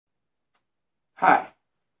Hi.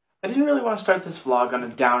 I didn't really want to start this vlog on a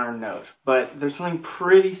downer note, but there's something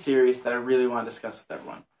pretty serious that I really want to discuss with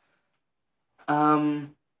everyone. And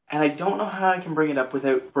I don't know how I can bring it up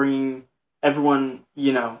without bringing everyone,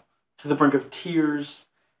 to the brink of tears,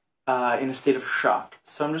 in a state of shock.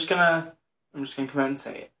 So I'm just gonna come out and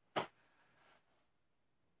say it.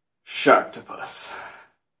 Sharktopus.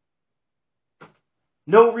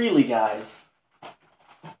 No, really, guys.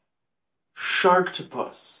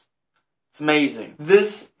 Sharktopus. It's amazing.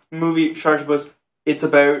 This movie, Sharktopus, it's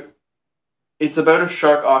about a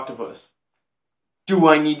shark octopus. Do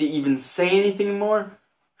I need to even say anything more?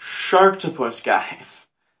 Sharktopus, guys.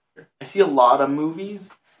 I see a lot of movies,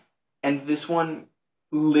 and this one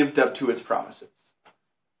lived up to its promises.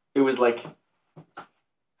 It was like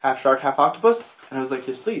half shark, half octopus, and I was like,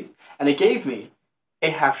 yes, please. And it gave me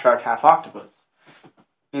a half shark, half octopus.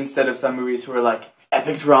 Instead of some movies who are like,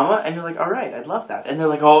 epic drama, and you're like, alright, I'd love that. And they're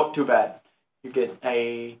like, oh, too bad. You get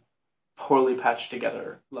a poorly patched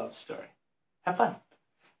together love story. Have fun.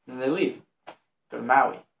 And then they leave. Go to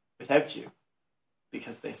Maui without you.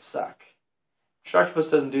 Because they suck.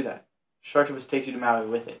 Sharktopus doesn't do that. Sharktopus takes you to Maui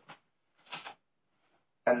with it.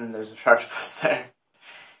 And then there's a Sharktopus there.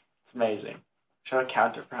 It's amazing. Shall I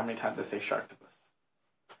count it for how many times I say Sharktopus?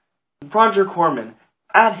 Roger Corman,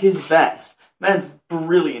 at his best. Man's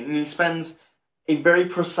brilliant, and he spends a very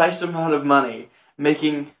precise amount of money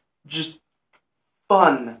making just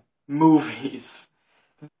fun movies.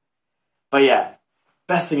 But yeah,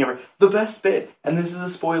 best thing ever. The best bit, and this is a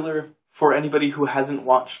spoiler for anybody who hasn't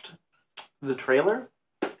watched the trailer,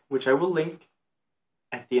 which I will link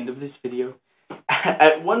at the end of this video.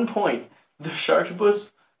 At one point, the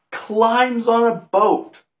Sharktopus climbs on a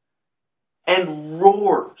boat and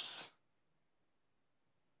roars.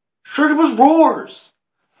 Sharktopus roars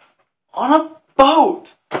on a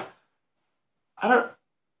boat.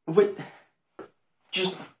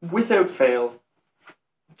 Just without fail,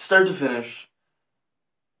 start to finish,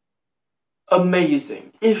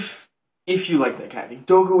 amazing. If you like that kind of thing,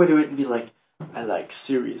 don't go into it and be like, I like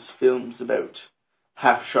serious films about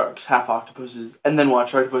half sharks, half octopuses, and then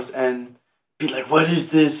watch Sharktopus and be like, what is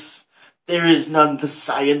this? There is none of the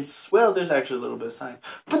science. Well, there's actually a little bit of science,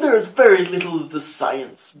 but there is very little of the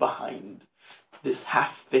science behind this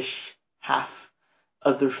half fish, half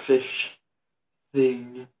other fish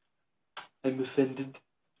thing. I'm offended.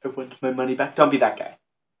 I want my money back. Don't be that guy.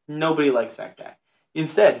 Nobody likes that guy.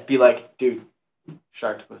 Instead, be like, dude,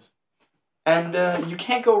 Sharktopus. And you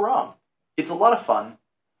can't go wrong. It's a lot of fun.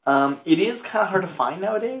 It is kind of hard to find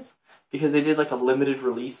nowadays because they did like a limited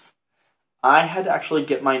release. I had to actually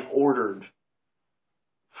get mine ordered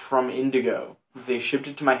from Indigo. They shipped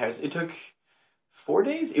it to my house. It took 4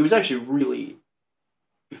 days. It was actually really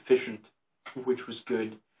efficient, which was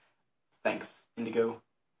good. Thanks, Indigo.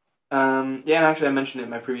 Yeah, and actually I mentioned it in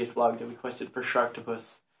my previous vlog that we quested for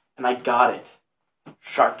Sharktopus, and I got it.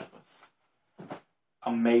 Sharktopus.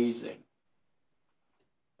 Amazing.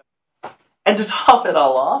 And to top it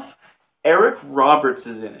all off, Eric Roberts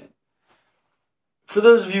is in it. For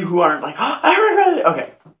those of you who aren't like, oh, Eric Roberts!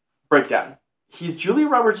 Okay, breakdown. He's Julia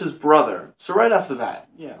Roberts' brother, so right off the bat,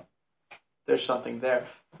 there's something there.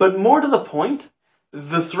 But more to the point,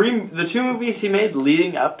 the two movies he made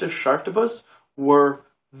leading up to Sharktopus were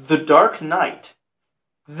The Dark Knight,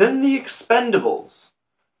 then The Expendables,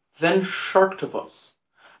 then Sharktopus.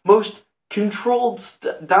 Most controlled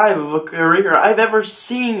dive of a career I've ever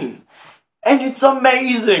seen. And it's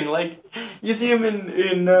amazing! Like, you see him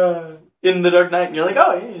in The Dark Knight, and you're like,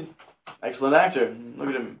 oh, he's an excellent actor. Look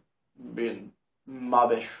at him being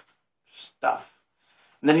mobbish stuff.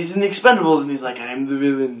 And then he's in The Expendables, and he's like, I'm the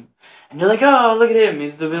villain. And you're like, oh, look at him,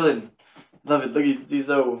 he's the villain. Love it, look, he's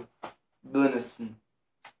so villainous and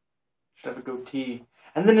should have a goatee.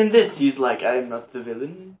 And then in this, he's like, I'm not the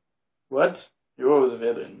villain. What? You're the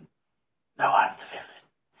villain. No, I'm the villain.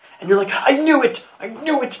 And you're like, I knew it! I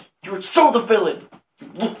knew it! You're so the villain! You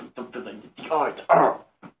look like the villain. The eyes are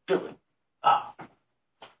villain. Ah.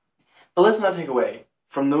 But let's not take away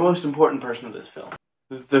from the most important person of this film.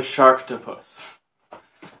 The Sharktopus.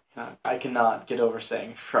 I cannot get over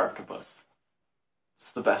saying Sharktopus.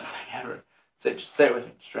 It's the best thing ever. Just say it with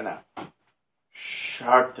me, just right now.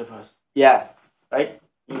 Sharktopus. Yeah, right?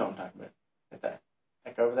 You know what I'm talking about. Right there.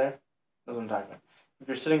 Like over there. That's what I'm talking about. If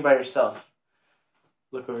you're sitting by yourself,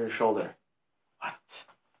 look over your shoulder. What?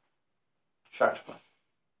 Sharktopus.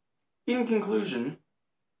 In conclusion,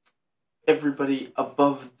 everybody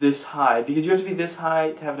above this high, because you have to be this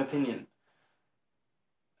high to have an opinion.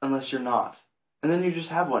 Unless you're not. And then you just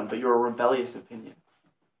have one, but you're a rebellious opinion.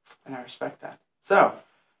 And I respect that. So,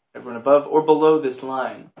 everyone above or below this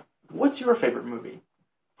line, what's your favorite movie?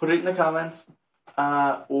 Put it in the comments.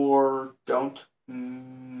 or don't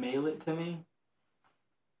mail it to me.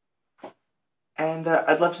 And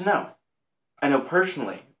I'd love to know. I know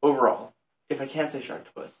personally, overall, if I can't say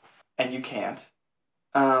Sharktopus, and you can't,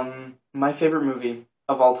 my favorite movie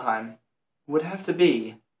of all time would have to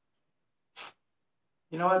be...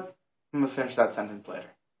 You know what? I'm gonna finish that sentence later.